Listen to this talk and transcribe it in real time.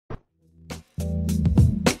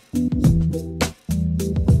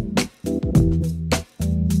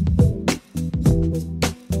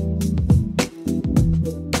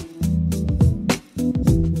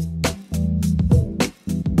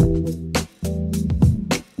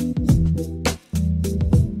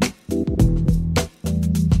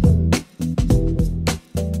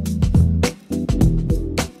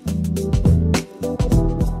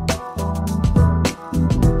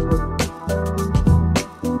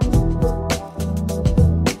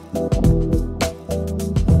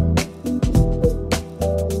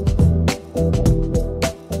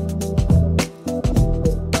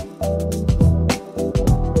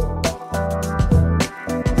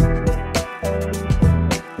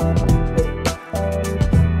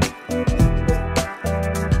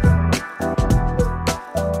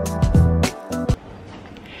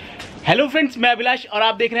Hello friends, मैं अभिलाष और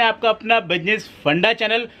आप देख रहे हैं आपका अपना बिजनेस फंडा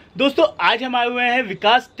चैनल। दोस्तों आज हम आए हुए हैं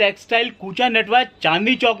विकास टेक्सटाइल कूचा नेटवर्क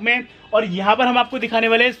चांदनी चौक में और यहाँ पर हम आपको दिखाने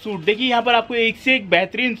वाले हैं सूट। देखिए यहाँ पर आपको एक से एक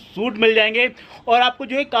बेहतरीन सूट मिल जाएंगे और आपको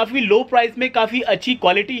जो है काफ़ी लो प्राइस में काफ़ी अच्छी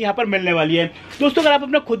क्वालिटी यहाँ पर मिलने वाली है। दोस्तों अगर आप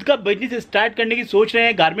अपना खुद का बिजनेस स्टार्ट करने की सोच रहे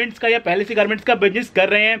हैं, गारमेंट्स का या पहले से गारमेंट्स का बिजनेस कर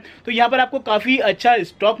रहे हैं, तो यहाँ पर आपको काफ़ी अच्छा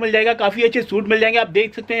स्टॉक मिल जाएगा, काफ़ी अच्छे सूट मिल जाएंगे। आप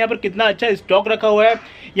देख सकते हैं यहाँ पर कितना अच्छा स्टॉक रखा हुआ है।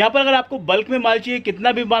 यहाँ पर अगर आपको बल्क में माल चाहिए,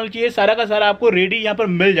 कितना भी माल चाहिए, सारा का सारा आपको रेडी यहाँ पर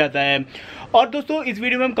मिल जाता है। और दोस्तों इस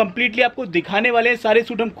वीडियो में हम कंप्लीटली आपको दिखाने वाले हैं, सारे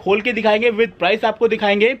सूट हम खोल के दिखाएंगे, विद प्राइस आपको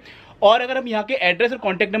दिखाएंगे। और अगर हम यहाँ के एड्रेस और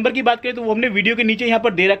कॉन्टैक्ट नंबर की बात करें तो वो हमने वीडियो के नीचे यहाँ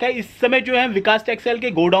पर दे रखा है। इस समय जो है विकास टेक्सटाइल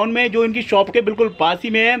के गोडाउन में, जो इनकी शॉप के बिल्कुल पास ही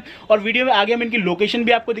में है, और वीडियो में आगे हम इनकी लोकेशन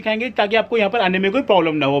भी आपको दिखाएंगे ताकि आपको यहाँ पर आने में कोई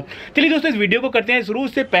प्रॉब्लम ना हो। चलिए दोस्तों इस वीडियो को करते हैं शुरू।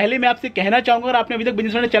 उससे पहले मैं आपसे कहना चाहूँगा, अगर आपने अभी तक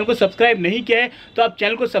बिजनेस चैनल को सब्सक्राइब नहीं किया है तो आप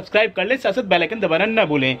चैनल को सब्सक्राइब कर लें, साथ साथ बेल आइकन दबाना ना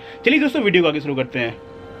भूलें। चलिए दोस्तों वीडियो को आगे शुरू करते हैं।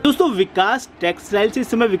 दोस्तों विकास टेक्सटाइल से इस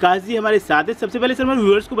समय विकास जी हमारे साथ है। सबसे पहले सर हमारे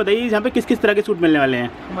व्यूअर्स को बताइए यहाँ पे किस किस तरह के सूट मिलने वाले हैं।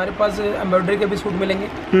 हमारे पास एम्ब्रॉयडरी के भी सूट मिलेंगे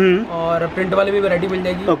और प्रिंट वाले भी वैरायटी मिल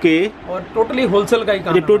जाएगी। ओके। और टोटली होलसेल का ही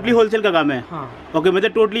काम है। टोटली होलसेल का काम है। हाँ। ओके,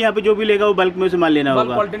 मतलब टोटली यहाँ पे जो भी लेगा वो बल्क में उसे माल लेना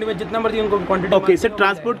होगा। क्वांटिटी में जितना मर्जी उनको क्वांटिटी। ओके सर,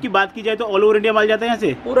 ट्रांसपोर्ट की बात की जाए तो ऑल ओवर इंडिया माल जाता है यहाँ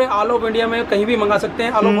से? पूरे ऑल ओवर इंडिया में कहीं भी मंगा सकते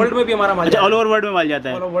हैं, ऑल ओवर वर्ल्ड में भी हमारा माल। ऑल ओवर वर्ल्ड में माल जाता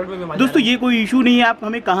है। वर्ल्ड में भी दोस्तों ये कोई इशू नहीं है, आप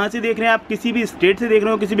हमें कहाँ से देख रहे हैं, आप किसी भी स्टेट से देख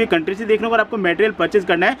रहे हो, किसी भी कंट्री से देख रहे हो, अगर आपको मटेरियल परचेज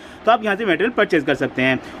करना है तो आप यहाँ से मटेरियल परचेज कर सकते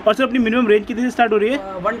हैं। और सर अपनी मिनिमम रेंज कितने से स्टार्ट हो रही है?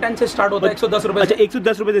 110 से स्टार्ट होता है, 110 रुपए। अच्छा,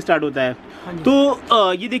 110 रुपए से स्टार्ट होता है।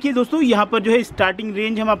 तो ये देखिए दोस्तों, यहाँ पर जो है स्टार्टिंग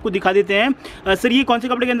रेंज हम आपको दिखा देते हैं। सर ये कौन से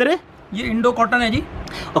कपड़े के अंदर है? ये इंडो कॉटन है जी।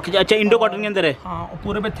 ओके, अच्छा इंडो कॉटन के अंदर है। हाँ,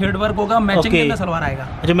 पूरे पे थ्रेड वर्क होगा, मैचिंग के अंदर सलवार आएगा।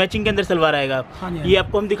 अच्छा, मैचिंग के अंदर सलवार आएगा। हाँ ये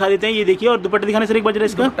आपको हम दिखा देते हैं। ये देखिए, और दुपट्टा दिखाने सर एक बार जरा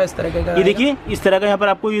इसका। इस तरह का ये देखिए, इस तरह का यहाँ पर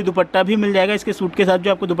आपको ये दुपट्टा भी मिल जाएगा। इसके सूट के साथ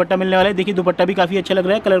जो आपको दुपट्टा मिलने वाला है, देखिए दुपट्टा भी काफी अच्छा लग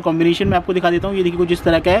रहा है। कलर कॉम्बिनेशन में आपको दिखा देता हूँ। ये देखिए कुछ इस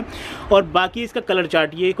तरह का है और बाकी इसका कलर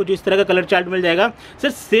चार्ट, ये कुछ इस तरह का कलर चार्ट मिल जाएगा। सर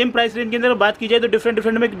सेम प्राइस रेंज के अंदर बात की जाए तो डिफरेंट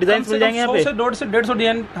डिफरेंट में डिजाइन मिल जाएंगे यहाँ पे। 100 से 150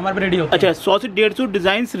 डिजाइन हमारे पे रेडी होते हैं। अच्छा, 100 से 150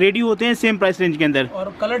 डिजाइन रेडी होते हैं सेम प्राइस रेंज के अंदर।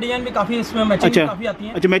 और कलर डिजाइन भी काफी इसमें मैचिंग काफी आती है।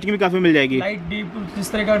 अच्छा, मैचिंग भी काफी मिल जाएगी। लाइट डीप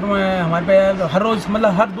जिस तरह का हमारे पे हर रोज,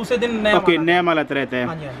 मतलब हर दूसरे दिन नया माल आता रहता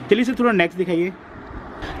है। चलिए सर थोड़ा नेक्स्ट दिखाइए।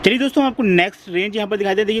 चलिए दोस्तों, आपको नेक्स्ट रेंज यहाँ पर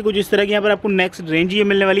दिखाते हैं। देखिए कुछ इस तरह की यहाँ पर आपको नेक्स्ट रेंज ये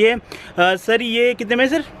मिलने वाली है। सर ये कितने में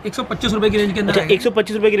सर? 125 रुपए की रेंज के अंदर। अच्छा,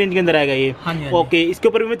 125 रुपए की रेंज के अंदर आएगा ये। हाँ जी। ओके, इसके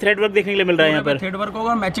ऊपर भी थ्रेड वर्क देखने के लिए मिल रहा है यहाँ पर। थ्रेड वर्क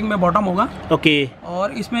होगा, मैचिंग में बॉटम होगा। ओके।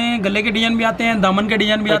 और इसमें गले के डिजाइन भी आते हैं, दामन के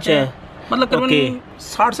डिजाइन भी आते हैं, मतलब करीबन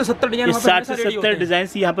 60 से 70 डिजाइन, 60 से 70 डिजाइन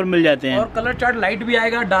यहाँ पर मिल जाते हैं। और कलर चार्ट लाइट भी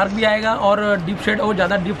आएगा, डार्क भी आएगा, और डीप शेड और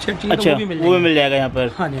ज्यादा डीप शेड चाहिए तो वो भी मिल जाएगा यहाँ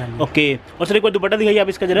पर। हाँ जी। ओके। और सर एक बार दुपट्टा दिखाइए आप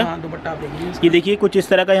इसका जरा। हाँ, दुपट्टा आप देखिए। ये देखिए कुछ इस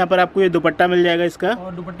तरह का यहाँ पर आपको ये दुपट्टा मिल जाएगा इसका।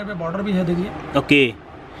 और दुपट्टे पे बॉर्डर भी है, देखिए। ओके,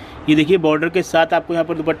 ये देखिए बॉर्डर के साथ आपको यहाँ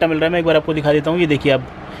पर दुपट्टा मिल रहा है। मैं एक बार आपको दिखा देता हूँ। ये देखिए आप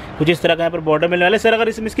कुछ इस तरह का यहाँ पर बॉर्डर मिलने वाला है। सर अगर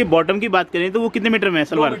इसके बॉटम की बात करें तो वो कितने मीटर में है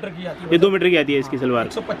सलवार? 2 मीटर की आती है। ये 2 मीटर की आती है इसकी सलवार।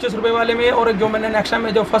 125 रुपए वाले में, और जो मैंने नेक्स्ट टाइम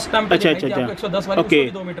में जो फर्स्ट टाइम। अच्छा, 110 वाली। ओके,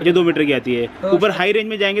 ये 2 मीटर की आती है। ऊपर हाई रेंज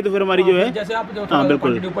में जाएंगे तो फिर हमारी जो है, जैसे आप जो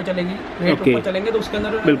बिल्कुल ऊपर चलेंगी, रेट ऊपर चलेंगे तो उसके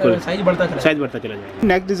अंदर बिल्कुल साइज बढ़ता चला जाएगा।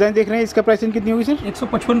 नेक्स्ट डिजाइन देख रहे हैं, इसका प्राइसिंग कितनी होगी सर?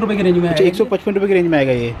 155 रुपए की रेंज में। 155 रुपए की रेंज में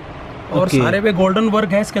आएगा ये। और सारे पे गोल्डन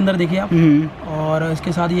वर्क है इसके अंदर, देखिए आप। और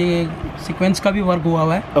इसके साथ ये सीक्वेंस का भी वर्क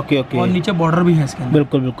हुआ है। Okay okay. और नीचे बॉर्डर भी है इसके अंदर।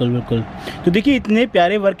 बिल्कुल बिल्कुल बिल्कुल। तो देखिए इतने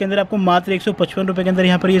प्यारे वर्क के अंदर आपको मात्र 155 रुपए के अंदर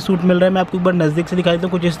यहाँ पर ये सूट मिल रहा है। मैं आपको एक बार नज़दीक से दिखा देता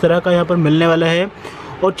हूँ। कुछ इस तरह का यहाँ पर मिलने वाला है।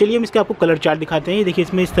 और चलिए हम इसके आपको कलर चार्ट दिखाते हैं। ये देखिए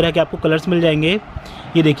इसमें इस तरह के आपको कलर्स मिल जाएंगे।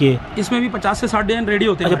 ये देखिए इसमें भी 50 से 60 डिजाइन रेडी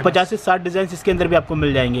होते हैं। अच्छा, 50 से 60 डिजाइन इसके अंदर भी आपको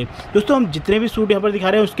मिल जाएंगे। दोस्तों हम जितने भी सूट यहाँ पर दिखा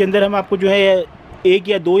रहे हैं उसके अंदर हम आपको जो है 1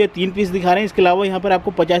 या 2 या 3 पीस दिखा रहे हैं। इसके अलावा यहाँ पर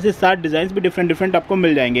आपको 50 से 60 डिजाइन भी डिफरेंट आपको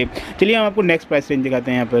मिल जाएंगे। चलिए हम आपको नेक्स्ट प्राइस रेंज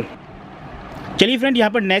दिखाते हैं यहाँ पर। चलिए फ्रेंड,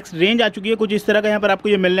 यहाँ पर नेक्स्ट रेंज आ चुकी है। कुछ इस तरह का यहाँ पर आपको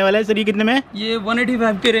ये मिलने वाला है। सर ये कितने में? ये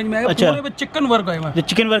 185 के रेंज में आएगा। अच्छा, पूरे पे चिकन वर्क है।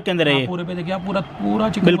 चिकन वर्क के अंदर है ये। पूरे पे देखिए आप, पूरा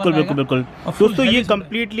चिकन। बिल्कुल बिल्कुल बिल्कुल। दोस्तों ये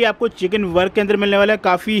कम्प्लीटली आपको चिकन वर्क के अंदर मिलने वाला है।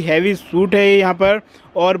 काफ़ी हैवी सूट है यहाँ पर।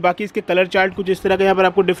 और बाकी इसके कलर चार्ट कुछ इस तरह का यहाँ पर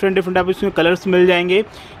आपको डिफरेंट आप इसमें कलर्स मिल जाएंगे।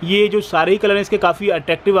 ये जो सारे ही कलर हैं इसके काफ़ी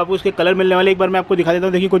अट्रैक्टिव आपको इसके कलर मिलने वाले। एक बार मैं आपको दिखा देता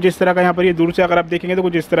हूँ। देखिए कुछ इस तरह का यहाँ पर ये दूर से अगर आप देखेंगे तो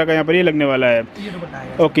कुछ इस तरह का यहाँ पर ये लगने वाला है।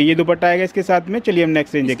 ओके, ये दुपट्टा आएगा इसके साथ में। चलिए हम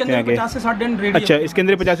नेक्स्ट रेंज देखते हैं आगे। अच्छा, इसके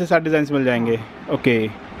अंदर 50 से 60 डिजाइन मिल जाएंगे। ओके,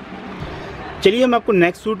 चलिए हम आपको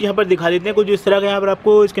नेक्स्ट सूट यहाँ पर दिखा देते हैं। कुछ इस तरह का यहाँ पर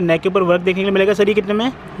आपको इसके नेक के ऊपर वर्क देखने के लिए मिलेगा। सर ये कितने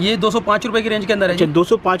में? ये 205 रुपए की रेंज के अंदर है। अच्छा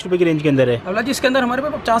 205 रुपए की रेंज के अंदर है। अबला जी इसके अंदर हमारे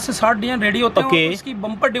पास 50 से 60 डिजाइन रेडी होते हैं। ओके। इसकी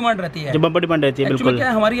बम्पर डिमांड रहती है। बम्पर डिमांड रहती है बिल्कुल। क्या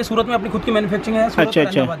है हमारी ये सूरत में अपनी खुद की मैन्युफैक्चरिंग है। अच्छा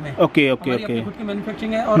अच्छा ओके ओके ओके। खुद की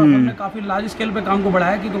मैन्युफैक्चरिंग है और हमने काफी लार्ज स्केल पे काम को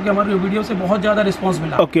बढ़ाया क्योंकि हमारी वीडियो से बहुत ज्यादा रिस्पांस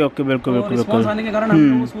मिला। ओके ओके बिल्कुल बिल्कुल। रिस्पांस आने के कारण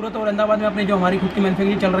हम सूरत और अहमदाबाद में अपनी जो हमारी खुद की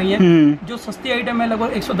मैन्युफैक्चरिंग चल रही है, जो सस्ती आइटम है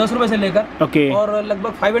लगभग 110 रुपए से लेकर और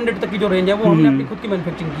लगभग 500 तक की जो रेंज है वो हमने अपनी खुद की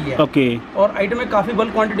मैन्युफैक्चरिंग की है। ओके। और आइटम में काफी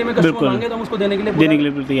बल्क क्वांटिटी में कस्टमर मांगे तो हम उसको देने के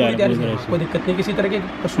लिए तैयार हैं। कोई दिक्कत नहीं, किसी तरह के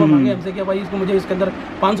कस्टमर मांगे हमसे कि भाई इसको मुझे इसके अंदर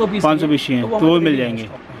 500 पीस चाहिए तो वो मिल जाएंगे।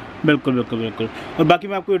 बिल्कुल बिल्कुल बिल्कुल। और बाकी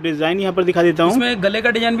मैं आपको डिजाइन यहाँ पर दिखा देता हूँ। इसमें गले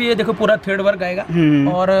का डिजाइन भी है, देखो पूरा थ्रेड वर्क आएगा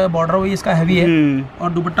और बॉर्डर भी इसका हैवी है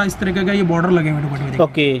और दुपट्टा इस तरीके का ये बॉर्डर लगे हुए दुपट्टे में।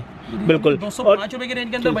 ओके बिल्कुल। 205 रुपए की रेंज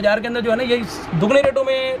के अंदर बाजार के अंदर जो है ना ये दुगने रेटों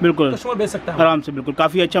में बिल्कुल कस्टमर बेच सकता है आराम से। बिल्कुल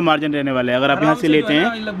काफी अच्छा मार्जिन रहने वाला है अगर आप यहाँ से लेते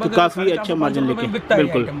हैं तो काफी अच्छा मार्जिन लेके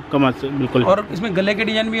बिल्कुल कमाल से बिल्कुल। और इसमें गले के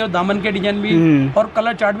डिजाइन भी और दामन के डिजाइन भी और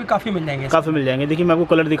कलर चार्ट भी काफी मिल जाएंगे। देखिए मैं आपको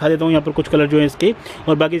कलर दिखा देता हूँ यहाँ पर कुछ कलर जो है इसके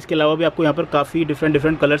और बाकी इसके अलावा भी आपको यहाँ पर काफी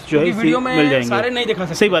डिफरेंट कलर्स जो है वीडियो में मिल जाएंगे। सारे नहीं दिखा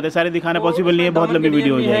सकते, सही बात है, सारे दिखाना पॉसिबल नहीं है, बहुत लंबी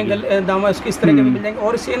वीडियो हो जाएगी। दामन इस तरह के भी मिल जाएंगे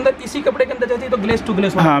और इसके अंदर इसी कपड़े के अंदर जाती है तो ग्लेस टू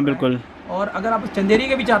ग्लेस। हाँ बिल्कुल। और अगर आप चंदेरी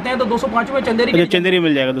के भी चाहते हैं तो 205 रुपए चंदेरी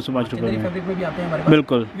मिल जाएगा 205 रुपए में। फैब्रिक में भी आते हैं हमारे पास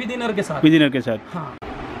बिल्कुल विद इनर के साथ। हाँ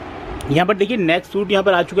यहाँ पर देखिए नेक्स्ट सूट यहाँ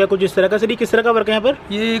पर आ चुका है कुछ इस तरह का। सर ये किस तरह का वर्क है यहाँ पर?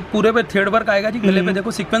 ये पूरे पे थ्रेड वर्क आएगा जी, गले पे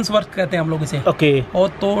देखो सीक्वेंस वर्क कहते हैं हम लोग इसे। ओके। और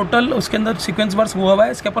टोटल उसके अंदर सीक्वेंस वर्क हुआ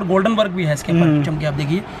है, इसके ऊपर गोल्डन वर्क भी है इसके ऊपर चमके आप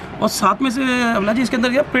देखिए। और साथ में से अबला जी इसके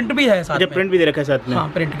अंदर ये प्रिंट भी है साथ में। प्रिंट भी दे रखा है साथ में। हाँ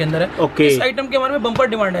प्रिंट के अंदर है। ओके। इस आइटम के बारे में बम्पर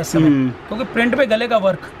डिमांड है इस समय क्योंकि प्रिंट पे गले का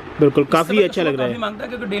वर्क बिल्कुल काफी अच्छा लग रहा है। मांगता है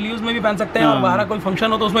क्योंकि डेली यूज में भी पहन सकते हैं और बाहर कोई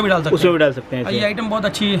फंक्शन हो तो उसमें भी डाल सकते हैं। ये आइटम बहुत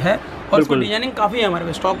अच्छी है और इसकी डिजाइनिंग काफी है हमारे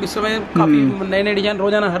पास स्टॉक इस समय काफी नए डिजाइन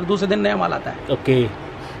रोजाना हर दूसरे दिन नया माल आता है। ओके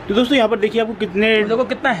तो दोस्तों यहाँ पर देखिए आपको कितने देखो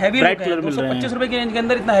कितना हैवी लुक है। 225 रुपए की रेंज के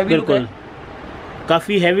अंदर इतना हैवी लुक है।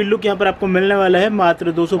 काफी हैवी लुक यहाँ पर आपको मिलने वाला है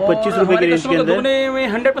मात्र 225 रुपए की रेंज के अंदर।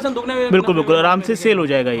 100% दुगने में बिल्कुल बिल्कुल आराम से सेल हो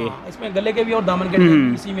जाएगा ये। इसमें गले के भी और दामन के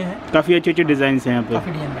डिजाइन इसी में है। काफी अच्छे डिजाइन है यहाँ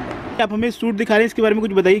पे। आप हमें सूट दिखा रहे हैं, इसके बारे में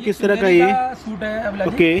कुछ बताइए किस तरह का ये सूट है।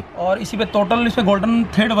 ओके। और इसी पे टोटल इस पे गोल्डन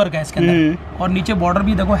थ्रेड वर्क है इसके अंदर और नीचे बॉर्डर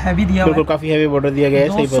भी देखो हैवी दिया हुआ है। काफी हैवी बॉर्डर दिया गया है।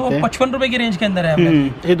 सही बात है। 255 रुपए की रेंज के अंदर है।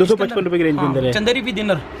 255 रुपए की रेंज के अंदर है। Chanderi with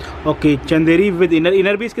inner. Okay Chanderi with inner.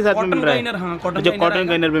 Inner भी इसके साथ में मिल रहा है। कॉटन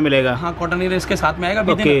का इनर भी मिलेगा। हाँ कॉटन इनर इसके साथ में आएगा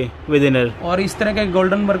विद इनर। और इस तरह के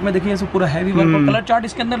गोल्डन वर्क में देखिए पूरा हैवी वर्क और कलर चार्ट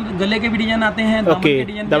इसके अंदर गले के भी डिजाइन आते हैं,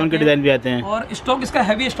 दामन के डिजाइन भी आते हैं और स्टॉक इसका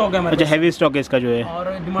हैवी स्टॉक है। अच्छा हैवी स्टॉक है इसका जो है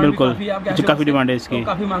और डिमांड काफी डिमांड है इसकी।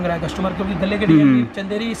 काफी मांग रहा है कस्टमर क्योंकि गले के डिजाइन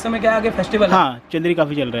चंदेरी इस समय क्या आगे फेस्टिवल है। हाँ चंदेरी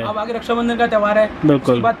काफी चल रहा है। अब आगे रक्षाबंधन का त्योहार है,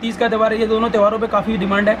 बिल्कुल उसके बाद 30 का त्योहार है। ये दोनों त्योहारों पे काफी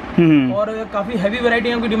डिमांड है और काफी हैवी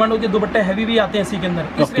वैरायटी की डिमांड होती है। दुपट्टे हैवी भी आते हैं इसी के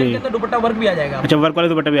अंदर। इस रेंज के अंदर दुपट्टा वर्क भी आ जाएगा। अच्छा वर्क वाला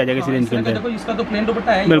दुपट्टा भी आ जाएगा इस रेंज के अंदर। देखो इसका तो प्लेन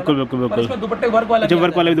दुपट्टा है। बिल्कुल बिल्कुल बिल्कुल। इसमें दुपट्टे वर्क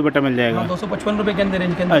वाला भी दुपट्टा मिल जाएगा 255 रुपए के अंदर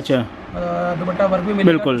रेंज के अंदर। अच्छा दुपट्टा वर्क भी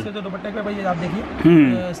मिलेगा। बिल्कुल। तो दुपट्टे पे भाई आप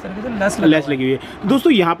देखिए इस तरह से लेस लगी हुई है।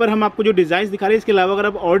 दोस्तों यहाँ पर हम आपको जो डिजाइन दिखा रहे हैं इसके अलावा अगर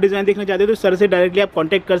आप और डिजाइन देखना चाहते हैं तो सर से डायरेक्टली आप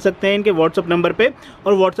कांटेक्ट कर सकते हैं इनके व्हाट्सअप नंबर पे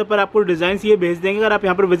और व्हाट्सअप पर आपको डिजाइन ये भेज देंगे। अगर आप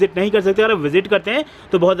यहाँ पर विजिट नहीं कर सकते, अगर आप विजिट करते हैं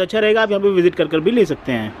तो बहुत अच्छा रहेगा, आप यहाँ पर विजिट कर भी ले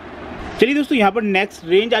सकते हैं। चलिए दोस्तों यहाँ पर नेक्स्ट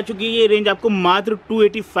रेंज आ चुकी है। ये रेंज आपको मात्र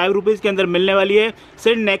 285 रुपीज़ के अंदर मिलने वाली है।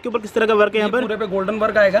 सर नेक के ऊपर किस तरह का वर्क है यहाँ पर? पूरे पे गोल्डन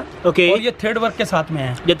वर्क आएगा। ओके। और ये थ्रेड वर्क के साथ में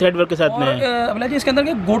है। ये थ्रेड वर्क के साथ में है। अबला जी इसके अंदर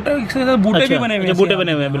के बूटे भी बने हुए हैं। बूटे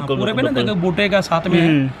बने हुए हैं बिल्कुल पूरे पे ना देखो बूटे का साथ में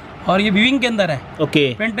है और ये वीविंग के अंदर है। ओके।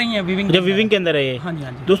 प्रिंट नहीं है, वीविंग। जब वीविंग के अंदर है ये। हाँ जी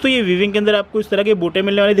हाँ जी। दोस्तों ये वीविंग के अंदर आपको इस तरह के बूटे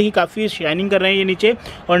मिलने वाले। देखिए काफी शाइनिंग कर रहे हैं ये नीचे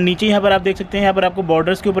और नीचे यहाँ पर आप देख सकते हैं यहाँ पर आपको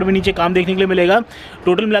बॉर्डर्स के ऊपर भी नीचे काम देखने के लिए मिलेगा।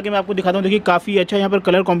 टोटल मिला के मैं आपको दिखाता हूँ। देखिए काफी अच्छा यहाँ पर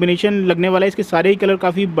कलर कॉम्बिनेशन लगने वाला है। इसके सारे ही कलर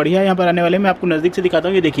काफी बढ़िया यहाँ पर आने वाले हैं। मैं आपको नजदीक से दिखाता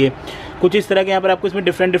हूँ। ये देखिए कुछ इस तरह के यहाँ पर आपको इसमें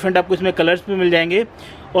डिफरेंट आपको इसमें कलर्स भी मिल जाएंगे।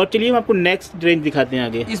 और चलिए हम आपको नेक्स्ट रेंज दिखाते हैं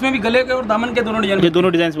आगे। इसमें भी गले के और दामन के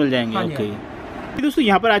दोनों डिजाइन मिल जाएंगे। ओके दोस्तों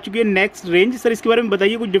यहाँ पर आ चुकी है नेक्स्ट रेंज। सर इसके बारे में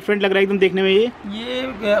बताइए, कुछ डिफरेंट लग रहा है एकदम देखने में।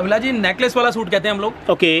 ये अबला जी नेकलेस वाला सूट कहते हैं हम लोग।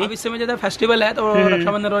 ओके। अब इस समय ज्यादा फेस्टिवल है तो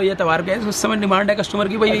रक्षाबंधन और ये त्योहार के उस समय डिमांड है कस्टमर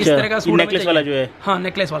की भाई इस तरह का सूट नेकलेस वाला जो है। हाँ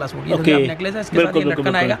नेकलेस वाला सूट। ये नेकलेस है, इसके साथ ये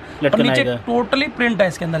लटकन आएगा और नीचे टोटली प्रिंट है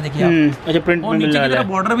इसके अंदर देखिए आप। अच्छा प्रिंट और नीचे की तरफ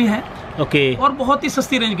बॉर्डर भी है। ओके। और बहुत ही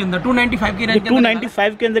सस्ती रेंज के अंदर 295 की रेंज।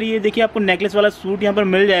 295 के अंदर ये देखिए आपको नेकलेस वाला सूट यहाँ पर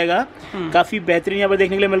मिल जाएगा। काफी बेहतरीन यहाँ पर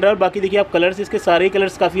देखने के लिए मिल रहा है। और बाकी देखिए आप कलर्स, इसके सारे ही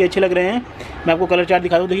कलर्स काफी अच्छे लग रहे हैं। मैं आपको कलर चार्ट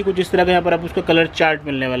दिखा दूँ। देखिए कुछ इस तरह का यहाँ पर आप उसका कलर चार्ट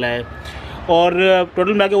मिलने वाला है। और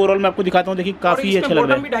टोटल में ओवरऑल मैं आपको दिखाता हूँ, देखिए काफी अच्छा लग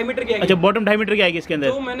रहा है। 2.5 मीटर की आएगी। अच्छा, बॉटम 2.5 मीटर की आएगी इसके अंदर।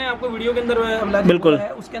 तो मैंने आपको वीडियो के अंदर बिल्कुल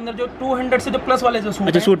उसके अंदर जो 200 से जो प्लस वाले जो सूट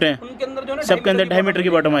अच्छा सूट है उनके अंदर जो सबके अंदर 2.5 मीटर की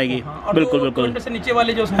बॉटम आएगी। बिल्कुल बिल्कुल। 200 से नीचे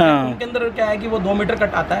वाले जो सूट है उनके अंदर क्या है कि वो 2 मीटर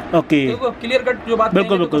कट आता है। ओके, क्लियर कट जो बात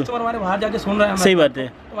बिल्कुल बिल्कुल। कस्टमर हमारे बाहर जाके सुन रहे हैं, सही बात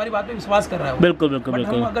है, हमारी बात पे विश्वास कर रहा है। बिल्कुल बिल्कुल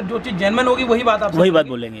बिल्कुल। अगर जो चीज जेन्युइन होगी वही बात आप वही बात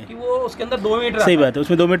बोलेंगे कि वो उसके अंदर 2 मीटर। सही बात है,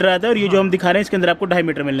 उसमें 2 मीटर आता है और ये जो हम दिखा रहे हैं इसके अंदर आपको 2.5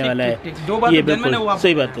 मीटर मिलने वाला है। जो बात जेन्युइन है वो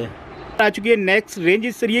सही बात है। आ चुकी है नेक्स्ट रेंज।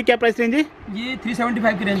 सर ये क्या प्राइस रेंज है? ये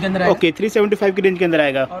 375 की रेंज के अंदर आएगा। ओके, 375 की रेंज के अंदर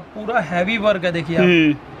आएगा और पूरा हैवी वर्क है, देखिए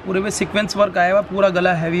आप पूरे में सीक्वेंस वर्क आया हुआ, पूरा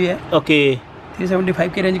गला हैवी है। ओके, 375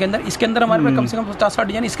 की रेंज के अंदर इसके अंदर हमारे पास कम से कम 50-60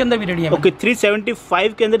 डिजाइन इसके अंदर भी रेडी है। ओके,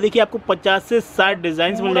 375 के अंदर देखिए आपको 50 से 60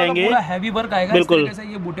 डिजाइन मिल जाएंगे। पूरा हैवी वर्क आएगा बिल्कुल।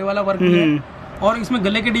 ये बूटे वाला वर्क भी है और इसमें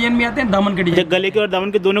गले के डिजाइन भी आते हैं, दामन के डिजाइन, गले के और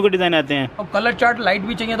दामन के दोनों के डिजाइन आते हैं। और कलर चार्ट लाइट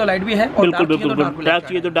भी चाहिए तो लाइट भी है, बिल्कुल बिल्कुल। डार्क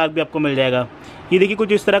चाहिए तो डार्क भी आपको मिल जाएगा। ये देखिए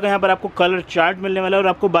कुछ इस तरह का यहाँ पर आपको कलर चार्ट मिलने वाला है और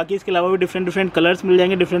आपको बाकी इसके अलावा भी डिफरेंट कलर्स मिल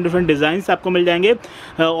जाएंगे, डिफरेंट डिजाइन आपको मिल जाएंगे।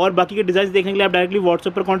 और बाकी के डिजाइन देखने के लिए आप डायरेक्टली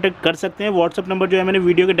व्हाट्सएप पर कॉन्टैक्ट कर सकते हैं। व्हाट्सएप नंबर जो है मैंने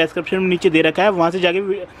वीडियो के डिस्क्रिप्शन में नीचे दे रखा है, वहाँ से जाके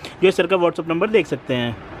जो है सर का व्हाट्सएप नंबर देख सकते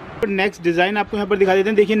हैं। नेक्स्ट डिजाइन आपको यहाँ पर दिखा देते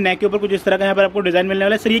हैं। देखिए नेक के ऊपर कुछ इस तरह का यहाँ पर आपको डिजाइन मिलने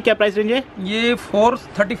वाला है। सर ये क्या प्राइस रेंज है? ये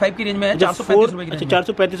 435 की रेंज में है, 435 रुपए की। अच्छा,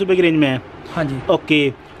 435 रुपए की रेंज में है। हाँ जी। ओके,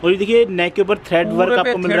 और ये देखिए नेक के ऊपर थ्रेड वर्क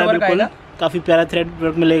आपको मिल रहा है, बिल्कुल काफ़ी प्यारा थ्रेड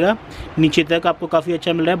वर्क मिलेगा। नीचे तक आपको काफ़ी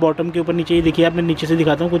अच्छा मिल रहा है। बॉटम के ऊपर नीचे ये देखिए आप, मैं नीचे से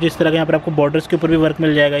दिखाता हूँ, कुछ इस तरह का यहाँ पर आपको बॉर्डर्स के ऊपर भी वर्क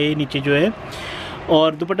मिल जाएगा, ये नीचे जो है।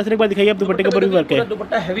 और दुपट्टा सर एक बार दिखाइए आप, दुपट्टे के ऊपर भी वर्क है।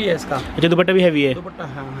 दुपट्टा हैवी है इसका। अच्छा, दुपट्टा भी हैवी है। दुपट्टा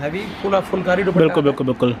हाँ हैवी, पूरा फुलकारी दुपट्टा। बिल्कुल बिल्कुल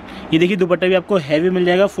बिल्कुल। ये देखिए दुपट्टा भी आपको हैवी मिल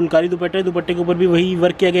जाएगा, फुलकारी दुपट्टा है। दुपट्टे के ऊपर भी वही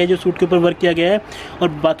वर्क किया गया है जो सूट के ऊपर वर्क किया गया है। और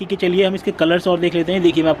बाकी के चलिए हम इसके कलर्स और देख लेते हैं।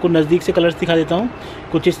 देखिए मैं आपको नज़दीक से कलर्स दिखा देता हूँ।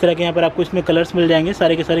 कुछ इस तरह के यहाँ पर आपको इसमें कलर्स मिल जाएंगे,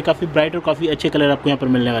 सारे के सारे काफ़ी ब्राइट और काफ़ी अच्छे कलर आपको यहाँ पर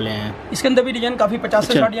मिलने वाले हैं। इसके अंदर भी डिजाइन काफ़ी 50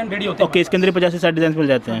 से 60 डिजाइन रेडी होते हैं। ओके, इसके अंदर 50 से 60 डिजाइन मिल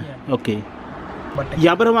जाते हैं। ओके,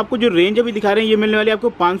 यहाँ पर हम आपको जो रेंज अभी दिखा रहे हैं ये मिलने वाली है आपको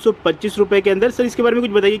 525 रुपए के अंदर। सर इसके बारे में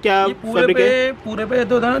कुछ बताइए, क्या फैब्रिक है? पूरे पे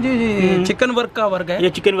तो था जी चिकन वर्क का वर्क है। ये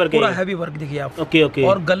चिकन वर्क है, पूरा हैवी वर्क देखिए आप। Okay okay.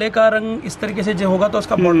 और गले का रंग इस तरीके से जो होगा तो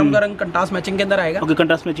उसका बॉटम का रंग कंट्रास्ट मैचिंग के अंदर आएगा। ओके,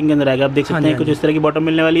 कंट्रास्ट मैचिंग के अंदर आएगा। आप देख सकते हैं कुछ इस तरह की बॉटम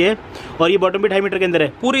मिलने वाली है। और ये बॉटम भी 2.5 मीटर के अंदर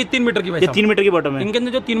है, पूरी 3 मीटर की। 3 मीटर की बॉटम है। इनके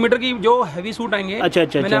अंदर जो 3 मीटर की जो हैवी सूट आएंगे। अच्छा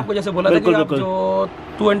अच्छा, मैंने आपको जैसे बोला था कि आप जो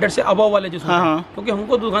 200 से अबव वाले जो सूट हैं, क्योंकि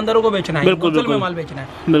हमको दुकानदारों को बेचना है, होलसेल में माल बेचना है।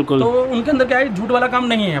 बिल्कुल। तो उनके अंदर क्या है, झूठ वाला काम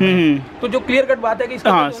नहीं है। तो जो क्लियर कट बात है कि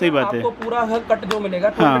इसका सही बात है, आपको पूरा कट जो मिलेगा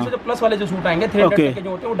 200 से जो प्लस वाले जो सूट आएंगे 300 के जो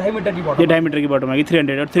होते हैं वो 2.5 मीटर की बॉटम। ये 2.5 मीटर की बॉटम आएगी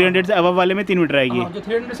 300, और 300 से अबव वाले में 3 मीटर आएगी। जो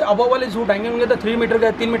 300 से अबव वाले सूट आएंगे उनके तो 3 मीटर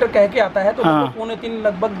का 3 मीटर कह के आता है, तो 2.25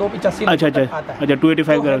 लगभग 285 अच्छा अच्छा आता है। अच्छा,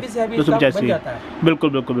 285 285। बिल्कुल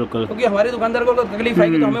बिल्कुल बिल्कुल। क्योंकि हमारे दुकानदार को तकलीफ है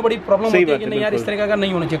तो हमें बड़ी प्रॉब्लम होती है कि नहीं यार इस तरह का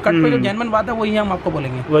नहीं होना चाहिए। कट पे जो जेन्युइन बात है वही हम आपको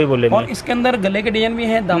बोलेंगे, वही बोलेंगे। और इसके अंदर गले के डिजाइन भी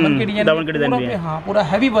है, दामन के डिजाइन भी है। हाँ, पूरा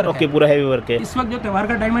हैवी वर्क। ओके, पूरा हैवी वर्क है। इस वक्त जो त्योहार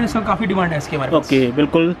का टाइम है इसमें काफी डिमांड है इसके बारे में। ओके,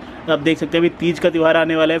 बिल्कुल। आप देख सकते हैं अभी तीज का त्यौहार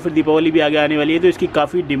आने वाला है, फिर दीपावली भी आगे आने वाली है, तो इसकी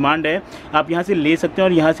काफ़ी डिमांड है। आप यहाँ से ले सकते हैं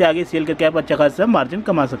और यहाँ से आगे सेल करके आप अच्छा खासा मार्जिन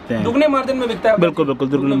कमा सकते हैं। दुगने मार्जिन में बिकता है। बिल्कुल बिल्कुल,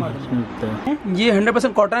 दुगने मार्जिन में बिकता है। ये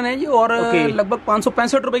 100% कॉटन है जी, और लगभग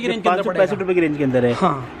 565 रुपए की रेंज के अंदर पड़ेगा। 565 रुपए की रेंज के अंदर है।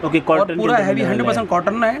 हाँ, ओके, कॉटन पूरा हैवी 100%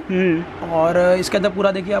 कॉटन है। और इसके अंदर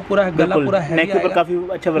पूरा देखिए आप, पूरा गला पूरा हैवी नेक के ऊपर काफी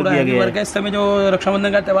अच्छा वर्क किया गया है। इस समय जो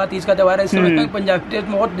रक्षाबंधन का त्यौहार, तीज का त्यौहार है, इस समय पंजाब स्टेट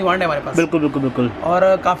में बहुत डिमांड है हमारे पास। बिल्कुल बिल्कुल बिल्कुल।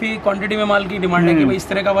 और काफी क्वांटिटी में माल की डिमांड है कि भाई इस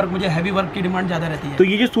तरह का वर्क, मुझे हैवी वर्क की डिमांड ज्यादा रहती है। तो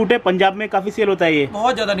ये जो सूट है पंजाब में काफी सेल होता है, ये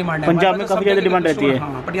बहुत ज्यादा डिमांड है पंजाब में, काफी ज्यादा डिमांड रहती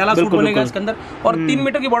है। पटियाला सूट बनेगा इसके अंदर, और 3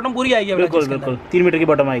 मीटर की बॉटम पूरी आएगी। बिल्कुल बिल्कुल, 3 मीटर की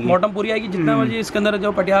बॉटम आएगी, बॉटम पूरी आएगी। जितना मर्जी इसके अंदर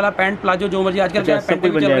जो पटियाला पैंट प्लाजो जो मर्जी आजकल क्या पैंट भी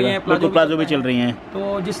चल रही है, प्लाजो भी चल रही है,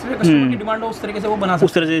 तो जिस तरह कस्टमर की डिमांड हो उस तरीके से वो बना सकता है,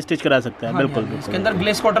 उस तरह से स्टिच करा सकता है। बिल्कुल। इसके अंदर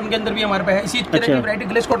ग्लेस कॉटन के अंदर भी हमारे पास है, इसी तरह की वैरायटी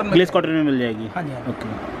ग्लेस कॉटन में मिल जाएगी। ओके,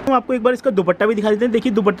 तो आपको एक बार इसका दुपट्टा भी दिखा देते हैं।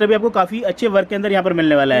 देखिए दुपट्टा भी आपको काफी अच्छे वर्क के अंदर यहाँ पर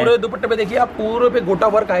मिलने वाला है। पूरे दुपट्टे पे देखिए आप, पूरे पे गोटा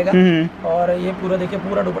वर्क आएगा, और ये पूरा देखिए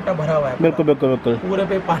पूरा दुपट्टा भरा हुआ है। बिल्कुल बिल्कुल बिल्कुल। पूरे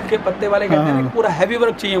पे पान के पत्ते वाले कहते हैं, पूरा हैवी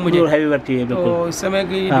वर्क चाहिए मुझे, हैवी वर्क चाहिए। तो इस समय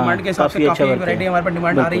की डिमांड के हिसाब से काफी वैरायटी हमारे पास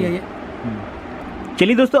डिमांड आ रही है। ये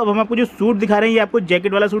चलिए दोस्तों, अब हम आपको जो सूट दिखा रहे हैं, ये आपको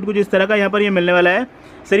जैकेट वाला सूट कुछ इस तरह का यहाँ पर ये मिलने वाला है।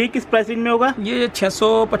 सर ये किस प्राइस रेंज में होगा? ये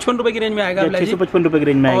 655 रुपए की रेंज में आएगा। 655 रुपए की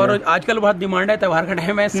रेंज में आएगा। और आजकल बहुत डिमांड है, त्योहार का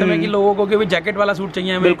टाइम है, इस समय की लोगों को भी जैकेट वाला सूट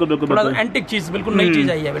चाहिए हमें। बिल्कुल बिल्कुल, थोड़ा एंटिक चीज, बिल्कुल नई चीज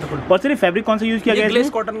आई है। बिल्कुल। और सर फैब्रिक कौन सा यूज किया गया है? ग्लेस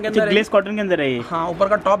कॉटन के अंदर। ग्लेस कॉटन के अंदर है ये। हाँ, ऊपर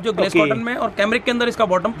का टॉप जो ग्लेस कॉटन में, और कैमरिक के अंदर इसका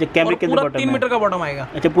बॉटम, कैमरिक के अंदर 3 मीटर का बॉटम आएगा।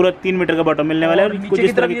 अच्छा, पूरा 3 मीटर का बॉटम मिलने वाला है, और कुछ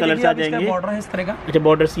इस तरह के कलर्स आ जाएंगे। बॉर्डर है इस तरह का। अच्छा,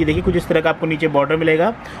 बॉर्डर ये देखिए कुछ इस तरह का आपको नीचे बॉर्डर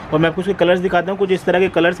मिलेगा, और मैं आपको उसके कलर्स दिखाता हूँ। कुछ इस तरह के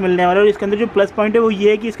कलर्स मिलने वाले हैं। और इसके अंदर जो प्लस पॉइंट है वो ये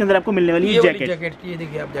है कि इसके अंदर आपको मिलने वाली है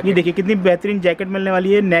जैकेट। ये देखिए कितनी बेहतरीन जैकेट मिलने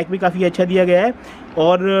वाली है, नेक भी काफ़ी अच्छा दिया गया है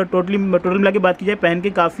और टोटल मिला के बात की जाए पहन के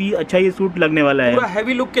काफ़ी अच्छा ये सूट लगने वाला है। पूरा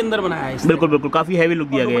हैवी लुक के अंदर बनाया है। बिल्कुल बिल्कुल, काफ़ी हैवी लुक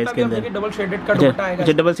दिया गया है इसके अंदर। डबल शेडेड का दुपट्टा आएगा।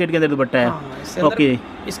 अच्छा, डबल शेड के अंदर दुपट्टा है। ओके,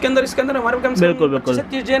 इसके अंदर हमारे बिल्कुल बिल्कुल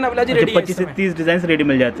 25 से 30 डिजाइन रेडी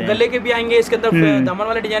मिल जाते हैं। गले के भी आएंगे, इसके अंदर दामन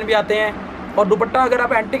वाले डिजाइन भी आते हैं। और दुपट्टा अगर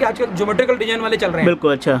आप एंटीक आजकल ज्योमेट्रिकल डिजाइन वाले चल रहे हैं,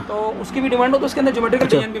 बिल्कुल अच्छा, तो उसकी भी डिमांड हो तो उसके अंदर ज्योमेट्रिकल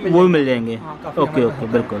डिजाइन भी वो मिल जाएंगे। ओके ओके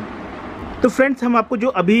बिल्कुल। तो फ्रेंड्स, हम आपको जो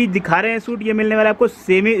अभी दिखा रहे हैं सूट, ये मिलने वाला है आपको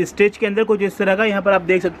सेमी स्टिच के अंदर कुछ इस तरह का, यहाँ पर आप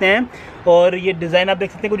देख सकते हैं। और ये डिजाइन आप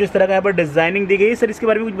देख सकते हैं कुछ इस तरह का यहाँ पर डिजाइनिंग दी गई है। सर इसके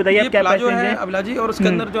बारे में कुछ बताइए, आप क्या प्राइस रेंज है अबला जी? और उसके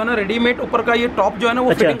अंदर जो है ना रेडीमेड ऊपर का ये टॉप जो है ना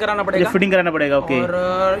वो फिटिंग कराना पड़ेगा। फिटिंग कराना पड़ेगा, ओके।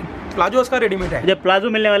 और प्लाजो उसका रेडीमेड है। जब प्लाजो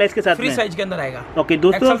मिलने वाला है इसके साथ फ्री साइज के अंदर आएगा। ओके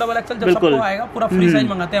दोस्तों, डबल एक्सेल जब सबको आएगा, पूरा फ्री साइज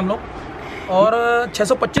मंगाते हैं हम लोग। और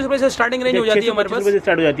 625 रुपए से स्टार्टिंग रेंज हो जाती है हमारे पास,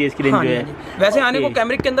 स्टार्ट हो जाती है इसकी रेंज जो है। वैसे आने को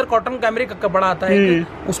कैमरिक के अंदर कॉटन कैमरिक का कपड़ा आता है,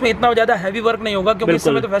 उसमें इतना ज्यादा हैवी वर्क नहीं होगा क्योंकि इस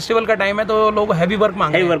समय तो फेस्टिवल का टाइम है तो लोग हैवी वर्क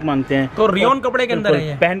मांगते हैं। तो रियोन कपड़े के अंदर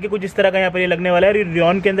है, पहन के कुछ इस तरह का यहाँ पर ये लगने वाला है।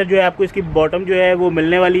 रियोन के अंदर जो है आपको इसकी बॉटम जो है वो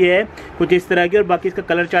मिलने वाली है कुछ इस तरह की। और बाकी इसका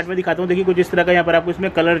कलर चार्ट में दिखाता हूँ, देखिए कुछ इस तरह का यहाँ पर आपको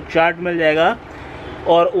इसमें कलर चार्ट मिल जाएगा।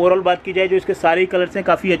 और ओवरऑल बात की जाए जो इसके सारे कलर्स हैं,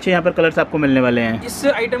 काफ़ी अच्छे यहाँ पर कलर्स आपको मिलने वाले हैं। इस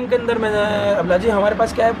आइटम के अंदर मैं अबला जी हमारे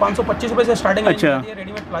पास क्या है 525 रुपए से स्टार्टिंग है। अच्छा,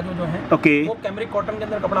 रेडीमेड प्लाजो जो है ओके, वो कैमरिक कॉटन के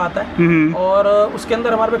अंदर कपड़ा आता है। और उसके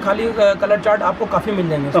अंदर हमारे पे खाली कलर चार्ट आपको काफी मिल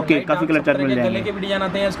जाएंगे। ओके, काफी कलर चार्ट मिल जाएंगे। गले के भी डिजाइन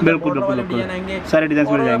आते हैं, बिल्कुल डिजाइन आएंगे, सारे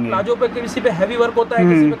डिजाइन मिल जाएंगे। प्लाजो पे किसी पे हैवी वर्क होता है,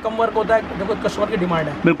 किसी पे कम वर्क होता है, देखो कस्टमर की डिमांड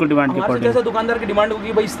है। बिल्कुल डिमांड के अकॉर्डिंग, जैसे दुकानदार की डिमांड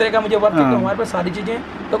होगी भाई इस तरह का मुझे वर्क चाहिए, हमारे पास सारी चीजें,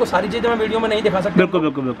 देखो सारी चीजें मैं वीडियो में नहीं दिखा सकता। बिल्कुल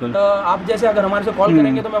बिल्कुल बिल्कुल। आप जैसे अगर हमारे से कॉल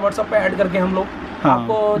करेंगे तो मैं व्हाट्सएप पे ऐड करके हम लोग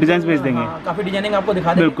आपको डिजाइन भेज देंगे, काफी डिजाइनिंग आपको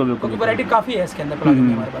दिखा देंगे। बिल्कुल बिल्कुल, वैरायटी काफी है इसके अंदर प्लाजो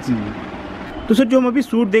में हमारे पास। तो सर जो हम अभी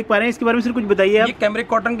सूट देख पा रहे हैं इसके बारे में सर कुछ बताइए आप। ये कैमरिक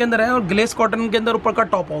कॉटन के अंदर है और ग्लेस कॉटन के अंदर ऊपर का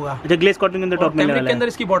टॉप होगा। अच्छा, ग्लेस कॉटन के अंदर टॉप मिलने वाला है, कैमरिक के अंदर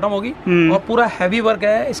इसकी बॉटम होगी और पूरा हैवी वर्क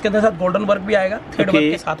है। इसके अंदर साथ गोल्डन वर्क भी आएगा थ्रेड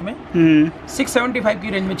वर्क के साथ में। 675 की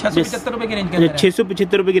रेंज में, 675 रुपए की रेंज के अंदर,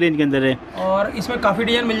 675 रुपए की रेंज के अंदर है। और इसमें काफी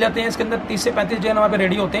डिजाइन मिल जाते हैं, इसके अंदर 30 से 35 डिजाइन वहाँ पे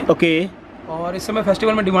रेडी होते हैं। ओके, और इस समय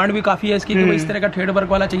फेस्टिवल में डिमांड भी काफी है इसकी, कि इस तरह का थ्रेड वर्क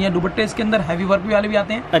वाला चाहिए। दुपट्टे इसके अंदर हैवी वर्क वाले भी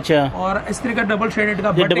आते हैं। अच्छा, और इस तरह का डबल शेडेड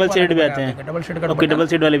का, डबल शेड भी आते हैं, डबल शेड का, ओके, डबल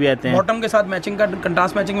शेड वाले भी आते हैं। बॉटम के साथ मैचिंग का,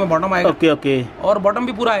 कंट्रास्ट मैचिंग में बॉटम आएगा। ओके ओके, और बॉटम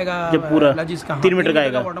भी पूरा आएगा, जब पूरा 3 मीटर का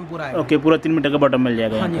आएगा बॉटम पूरा आएगा। ओके, पूरा 3 मीटर का बॉटम मिल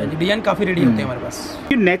जाएगा। डिजाइन काफी रेडी होते हैं हमारे पास।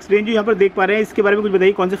 नेक्स्ट रेंज यहाँ पर देख पा रहे हैं, इसके बारे में कुछ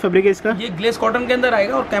बताइए, कौन सा फैब्रिक है इसका? ये ग्लेस कॉटन के अंदर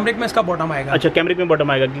आएगा और कैमरिक में इसका बॉटम आएगा। अच्छा, कैमरिक में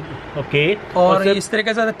बॉटम आएगा, ओके। और इस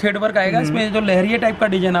तरीके से थ्रेड वर्क आएगा इसमें, जो लहरिया टाइप का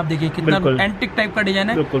डिजाइन आप देखिए, कितना एंटिक टाइप का डिजाइन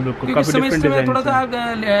है। बिल्कुल बिल्कुल, काफी डिफरेंट डिजाइन है। थोड़ा सा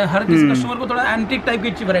हर किसी कस्टमर को थोड़ा एंटिक टाइप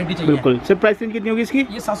की वैरायटी चाहिए। बिल्कुल। सर प्राइस रेंज कितनी होगी इसकी?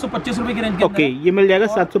 ये 725 रुपए की रेंज के अंदर। ओके, ये मिल जाएगा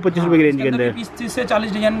 725 रुपए की रेंज के अंदर। 30 से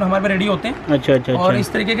 40 डिजाइन हमारे पे रेडी होते हैं। अच्छा अच्छा, और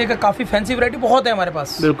इस तरीके के काफी फैंसी वैरायटी बहुत है हमारे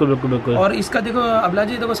पास। बिल्कुल बिल्कुल बिल्कुल। और इसका देखो अबला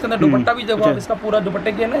जी, देखो इसके अंदर दुपट्टा भी देखो, इसका पूरा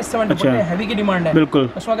दुपट्टे की है ना, इस समय दुपट्टे हैवी की डिमांड है। बिल्कुल,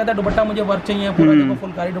 उसमें कहता है दुपट्टा मुझे वर्क चाहिए पूरा, देखो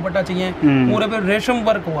फुलकारी दुपट्टा चाहिए, पूरे पे रेशम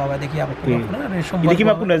वर्क हुआ हुआ है। देखिए आपको रेशम, देखिए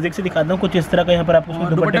मैं आपको नजदीक से दिखाता हूँ, कुछ इस तरह का यहाँ पर आपको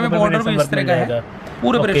दुपट्टे में बॉर्डर भी इस तरह का है,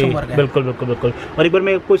 पूरे पे रेशम वर्क है। बिल्कुल बिल्कुल बिल्कुल। और एक बार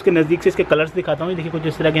मैं आपको इसके नज़दीक से इसके कलर्स दिखाता हूँ। देखिए कुछ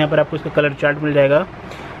इस तरह के यहाँ पर आपको इसका कलर चार्ट मिल जाएगा।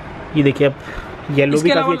 ये देखिए आप, येलो भी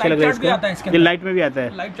काफी अच्छा लग रहा है इसका, ये लाइट में भी आता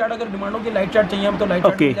है। लाइट चार्ट अगर डिमांड हो कि लाइट चार्ट चाहिए हम तो लाइट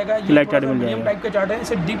चार्ट मिल जाएगा। लाइट चार्ट मिल जाएगा, टाइप का चार्ट है।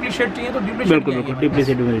 इसे डीपली शेड चाहिए तो डीपली शेड, बिल्कुल बिल्कुल डीपली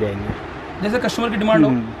शेड मिल जाएंगे, जैसे कस्टमर की डिमांड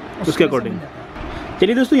हो उसके अकॉर्डिंग।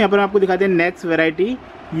 चलिए दोस्तों, यहाँ पर आपको दिखाते हैं नेक्स्ट वैरायटी।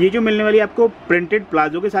 ये जो मिलने वाली है आपको प्रिंटेड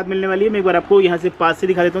प्लाजो के साथ मिलने वाली है। मैं एक बार आपको यहाँ से पास से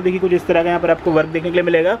दिखा देता हूँ। देखिए कुछ इस तरह का यहाँ पर आपको वर्क देखने के लिए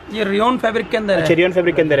मिलेगा। ये रियोन फैब्रिक के अंदर है। अच्छा, रियोन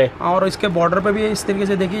फैब्रिक के अंदर है। और इसके बॉर्डर पे भी इस तरीके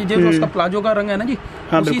से देखिए, जो उसका प्लाजो का रंग है ना जी,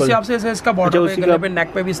 उसी हिसाब से इसका बॉर्डर पे,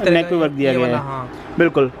 नेक पे भी इस तरह का वर्क दिया गया है।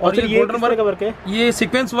 बिल्कुल। और ये गोल्डन वर्क का वर्क है, ये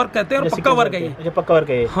सीक्वेंस वर्क कहते हैं और पक्का वर्क है ये। अच्छा, पक्का वर्क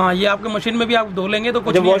है। हाँ, ये आपके मशीन में भी आप धो लेंगे तो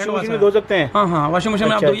कुछ वॉशिंग मशीन में धो सकते हैं। हाँ हाँ, वॉशिंग मशीन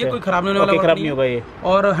में आप धोइए, कोई खराब नहीं होने वाला, खराब नहीं होगा ये।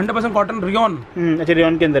 और 100% कॉटन रियोन। अच्छा,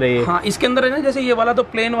 रियोन के अंदर है ये। हाँ, इसके अंदर है ना, जैसे ये वाला तो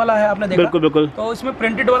प्लेन वाला है, आपने देखा। बिल्कुल बिल्कुल। तो इसमें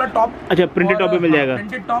प्रिंटेड वाला टॉप। अच्छा, प्रिंटेड टॉप भी मिल जाएगा।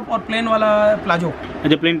 प्रिंटेड टॉप और प्लेन वाला प्लाजो।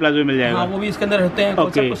 अच्छा, प्लेन प्लाजो मिल जाएगा। हाँ, वो भी इसके अंदर होते हैं,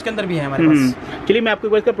 उसके अंदर भी है हमारे पास। चलिए मैं आपको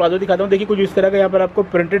एक बार इसका प्लाजो दिखाता हूँ। देखिए कुछ इस तरह का यहाँ पर आपको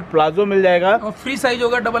प्रिंटेड प्लाजो मिल जाएगा। और फ्री साइज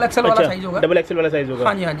होगा, डबल एक्सेल वाला साइज होगा। डबल एक्सेल वाला साइज होगा।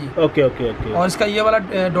 हाँ जी हाँ जी। Okay okay okay. और इसका ये वाला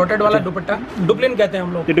डॉटेड वाला दुपट्टा, डुप्लिन कहते हैं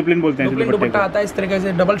हम लोग, डुप्लिन बोलते हैं। डुप्लिन दुपट्टा आता है इस तरीके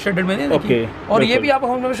से, डबल शेडेड में। ओके। और ये भी आप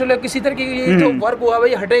किसी तरह की जो वर्क हुआ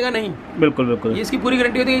है हटेगा नहीं। बिल्कुल बिल्कुल, इसकी पूरी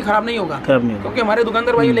गारंटी होती है कि खराब नहीं होगा। खराब नहीं, क्योंकि हमारे दुकानदार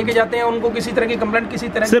भाई लेके जाते हैं, उनको किसी तरह की कंप्लेंट किसी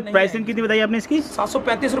तरह की। प्राइस कितनी बताई आपने इसकी?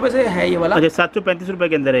 735 रुपए से है ये वाला। अच्छा, 735 रुपए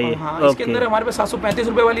के अंदर है ये। हाँ, इसके अंदर हमारे पास 735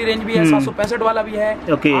 रुपए वाली रेंज भी है, 765 वाला भी है,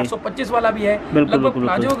 825 वाला भी है। लगभग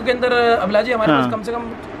प्लाजो के अंदर अबला जी हमारे पास कम से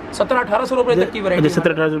कम 1700-1800 रुपए तक की वैरायटी।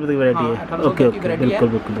 1700-1800 रुपए की वैरायटी है। ओके ओके, बिल्कुल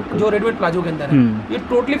बिल्कुल। जो रेडीमेड प्लाजो के अंदर है, ये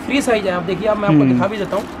टोटली फ्री साइज है। आप देखिए, आप मैं आपको दिखा भी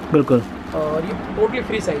देता हूँ। बिल्कुल, और ये टोटली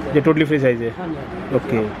फ्री साइज है। ये टोटली फ्री साइज है।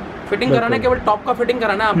 ओके, फिटिंग कराना है, केवल टॉप का फिटिंग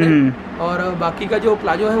कराना है आपने, और बाकी का जो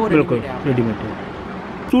प्लाजो है वो रेडीमेड है।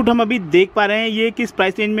 सूट हम अभी देख पा रहे हैं, ये किस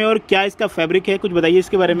प्राइस रेंज में और क्या इसका फैब्रिक है, कुछ बताइए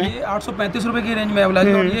इसके बारे में। ये 835 रुपए की रेंज में अवेलेबल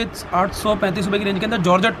है, और ये 835 रुपए की रेंज के अंदर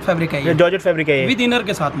जॉर्जेट फैब्रिक है। ये जॉर्जेट फैब्रिक है, विद इनर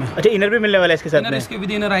के साथ में। अच्छा, इनर भी मिलने वाला है इसके साथ में। इसके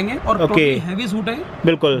विद इनर आएंगे, और टोटली हैवी सूट है।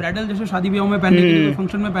 बिल्कुल, ब्राइडल जैसे शादी ब्याह में पहनने के लिए,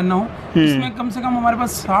 फंक्शन में पहनना हो, इसमें कम से कम हमारे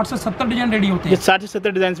पास 60 से 70 डिजाइन रेडी होते हैं। 60 से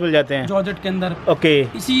 70 डिजाइन मिल जाते हैं जॉर्जेट के अंदर। ओके,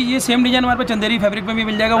 इसी ये सेम डिजाइन हमारे पास चंदेरी फैब्रिक में भी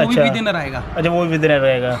मिल जाएगा, वो भी विद इनर आएगा। अच्छा, वो भी विद इनर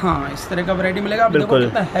रहेगा। हाँ, इस तरह का वैरायटी मिलेगा।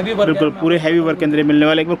 बिल्कुल, बिल्कुल पूरे हैवी वर्क के अंदर मिलने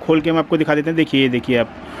वाला है। एक बार खोल के हम आपको दिखा देते हैं। देखिए, ये देखिए आप,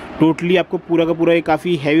 टोटली आपको पूरा का पूरा ये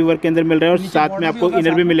काफ़ी हैवी वर्क के अंदर मिल रहा है, और साथ में आपको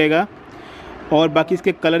इनर भी मिलेगा। और बाकी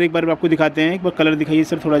इसके कलर एक बार आपको दिखाते हैं। एक बार कलर दिखाइए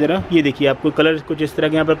सर थोड़ा जरा। ये देखिए, आपको कलर कुछ इस तरह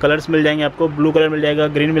के यहाँ पर कलर्स मिल जाएंगे। आपको ब्लू कलर मिल जाएगा,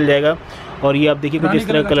 ग्रीन मिल जाएगा, और ये आप देखिए कुछ इस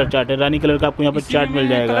तरह का कलर चार्ट है। रानी कलर का आपको यहाँ पर चार्ट मिल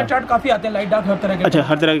जाएगा। कलर चार्ट काफी आते हैं, लाइट डार्क हर तरह के। अच्छा,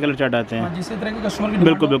 हर तरह के कलर चार्ट आते हैं, जिस तरह के कस्टमर की।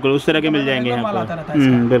 बिल्कुल बिल्कुल, उस तरह के मिल जाएंगे यहाँ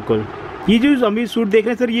पर। बिल्कुल। ये जो अभी सूट देख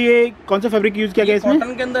रहे हैं सर, ये कौन सा फैब्रिक यूज किया गया इसमें?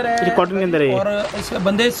 कॉटन के अंदर है। कॉटन के अंदर है, और इसका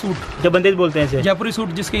बंदेज सूट, जब बंदेज बोलते हैं इसे, जयपुरी सूट,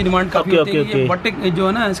 जिसकी डिमांड काफी होती है। ये बटिक जो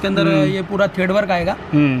है ना, इसके अंदर ये पूरा थ्रेड वर्क आएगा।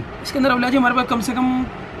 इसके अंदर अवलाजी हमारे पास कम से कम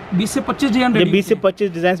 20 से 25 डिजाइन, 20 से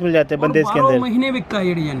 25 डिजाइन मिल जाते हैं बंदेज के अंदर। 12 महीने बिकता है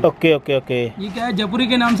ये डिजाइन। Okay okay okay. ये क्या है, जयपुरी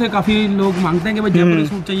के नाम से काफी लोग मांगते हैं कि भाई जयपुरी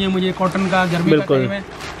सूट चाहिए मुझे, कॉटन का, गर्मी का टाइम है,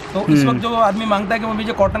 तो इस वक्त जो आदमी मांगता है कि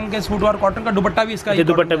मुझे कॉटन के सूट, और कॉटन का दुपट्टा भी इसका,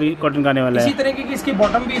 दुपट्टा भी कॉटन का आने वाला है। इसी तरीके की इसकी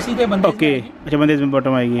बॉटम भी इसी पे बंदेज। ओके, अच्छा, बंदेज में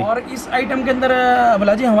बॉटम आएगी। और इस आइटम के अंदर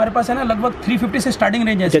अबलाजी हमारे पास है ना, लगभग 350 से स्टार्टिंग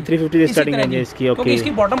रेंज है। 350 से स्टार्टिंग रेंज है इसकी। ओके,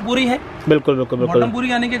 इसकी बॉटम पूरी है। बिल्कुल बिल्कुल बिल्कुल। बॉटम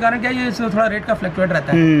पूरी आने के कारण क्या है, ये थोड़ा रेट का फ्लक्चुएट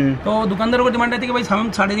रहता है। तो दुकानदारों को डिमांड रहती है कि भाई हम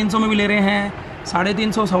 350 में भी ले रहे हैं,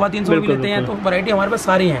 350, 325 में भी लेते हैं। तो वैरायटी हमारे पास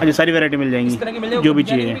सारी है। अच्छा, सारी वैरायटी मिल जाएंगी, इस तरह की मिल जाएगी, जो भी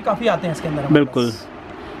चाहिए। काफी आते हैं इसके अंदर। बिल्कुल,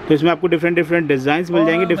 तो इसमें आपको डिफरेंट डिजाइन्स मिल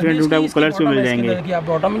जाएंगे, डिफरेंट आपको कलर्स भी मिल जाएंगे। कि आप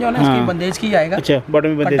बॉटम में जो है ना, इसकी बंदेज की आएगा। अच्छा, बॉटम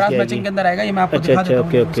में बंदेज की मैचिंग के अंदर आएगा। ये मैं आपको दिखा देता हूं।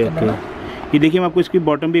 Okay okay okay. ये देखिए, हम आपको इसकी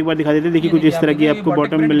बॉटम भी एक बार दिखा देते हैं। देखिए, कुछ इस तरह की आपको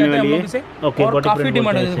बॉटम मिलने वाली है। ओके, और काफी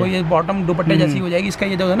डिमांड है। देखो, ये बॉटम दुपट्टे जैसी हो जाएगी। इसका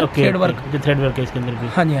ये जो है ना, थ्रेड वर्क, जो थ्रेड वर्क है इसके अंदर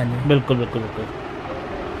भी। हाँ जी, हाँ जी, बिल्कुल बिल्कुल बिल्कुल।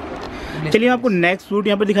 चलिए, आपको नेक्स्ट सूट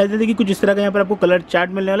यहाँ पर दिखाई देते हैं कि कुछ इस तरह का यहाँ पर आपको कलर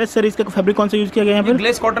चार्ट मिलने वाला है। सर, इसका फैब्रिक कौन सा यूज किया गया है यहाँ पर?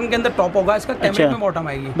 ग्लेस कॉटन के अंदर टॉप होगा, इसका कैमरेट में बॉटम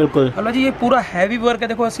आएगी। बिल्कुल, अल्लाह जी, ये पूरा हैवी वर्क है।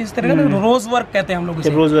 देखो, इस तरह का रोज वर्क कहते हैं हम लोग इसे।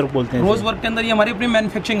 रोज वर्क बोलते हैं। रोज वर्क के अंदर ये हमारी अपनी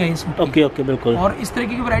मैन्युफैक्चरिंग है इसमें। ओके ओके, बिल्कुल। और इस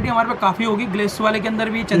तरीके की वैरायटी हमारे पास काफी होगी, ग्लेस वाले के अंदर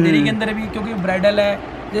भी, चंदेरी के अंदर भी, क्योंकि ब्राइडल है,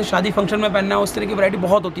 जैसे शादी फंक्शन में पहनना है, उस तरह की वैरायटी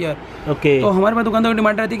बहुत होती है। ओके, तो हमारे पास दुकानदार की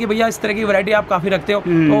डिमांड रहती है कि भैया इस तरह की वैरायटी आप काफी रखते हो,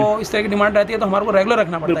 तो इस तरह की डिमांड रहती है, तो हमारे को रेगुलर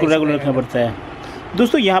रखना पड़ता है। बिल्कुल, रेगुलर रखना पड़ता है।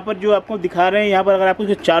 दोस्तों, यहाँ पर जो आपको दिखा रहे हैं, यहाँ पर अगर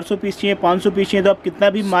आपको 400 पीस चाहिए, 500 पीस चाहिए, तो आप कितना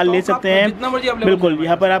भी माल ले सकते हैं। बिल्कुल,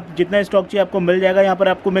 यहाँ पर आप जितना स्टॉक चाहिए आपको मिल जाएगा। यहाँ पर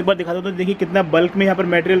आपको मैं एक बार दिखा दूँ तो देखिए कितना बल्क में यहाँ पर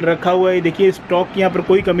मटेरियल रखा हुआ है। देखिए, स्टॉक की यहाँ पर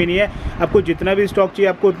कोई कमी नहीं है। आपको जितना भी स्टॉक चाहिए,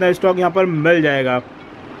 आपको उतना स्टॉक यहाँ पर मिल जाएगा।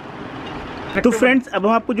 तो फ्रेंड्स, अब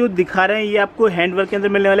हम आपको जो दिखा रहे हैं, ये आपको हैंड वर्क के अंदर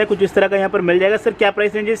मिलने वाला है। कुछ इस तरह का यहाँ पर मिल जाएगा। सर, क्या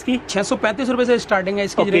प्राइस रेंज है इसकी? 635 रुपए से स्टार्टिंग है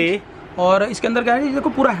इसकी रेंज। और इसके अंदर क्या है, देखो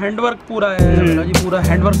पूरा हैंडवर्क पूरा है जी, पूरा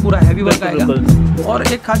हैंडवर्क, पूरा हैवी वर्क आएगा। और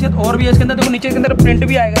एक खासियत और भी है इसके अंदर, देखो नीचे के अंदर प्रिंट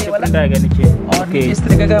भी आएगा, ये वाला आएगा नीचे। और नीचे इस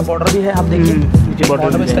तरह का बॉर्डर भी है, आप देखिए नीचे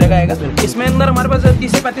बॉर्डर इस तरह का आएगा। इसमें अंदर हमारे पास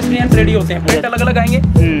 30 से 35 डिजाइन रेडी होते हैं। प्रिंट अलग अलग आएंगे,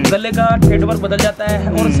 गले का थ्रेड वर्क बदल जाता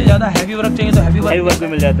है, और इससे ज्यादा हैवी वर्क चाहिए तो हैवी वर्क भी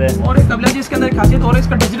मिल जाता है। और एक अबला जी इसके अंदर खासियत और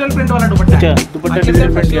इसका डिजिटल प्रिंट वाला दुपट्टा है।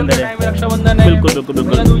 डिजिटल प्रिंट के अंदर है, रक्षाबंधन है, बिल्कुल बिल्कुल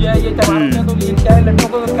बिल्कुल, ये त्योहार है, तो ये क्या है, लड़कों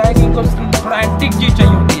को क्या है कि इनको थोड़ा एंटीक चीज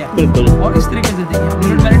चाहिए होती है। बिल्कुल, और इस तरीके से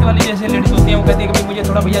देखिए, मैरिड वाली जैसे लेडीज होती है, वो कहती है कि मुझे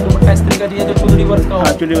थोड़ा भैया दुपट्टा इस तरह का चाहिए जो चुनरी वर्क का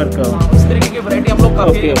हो। चुनरी वर्क का हो, इस तरीके की वैरायटी हम लोग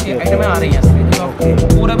काफी आइटम में आ रही है।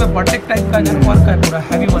 पूरे में बटिक टाइप का वर्क है, पूरा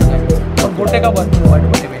हैवी वर्क है, और गोटे का वर्क हुआ है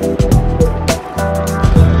दुपट्टे में।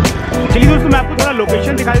 चलिए दोस्तों, मैं आपको थोड़ा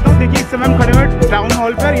लोकेशन दिखा देता हूँ। देखिए, इस समय हम खड़े हुए टाउन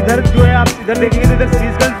हॉल पर। इधर जो है, आप इधर देखेंगे तो इधर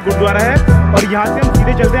शीशगंज गुरुद्वारा है, और यहाँ से हम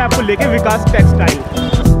सीधे चलते हैं आपको लेके विकास टेक्सटाइल।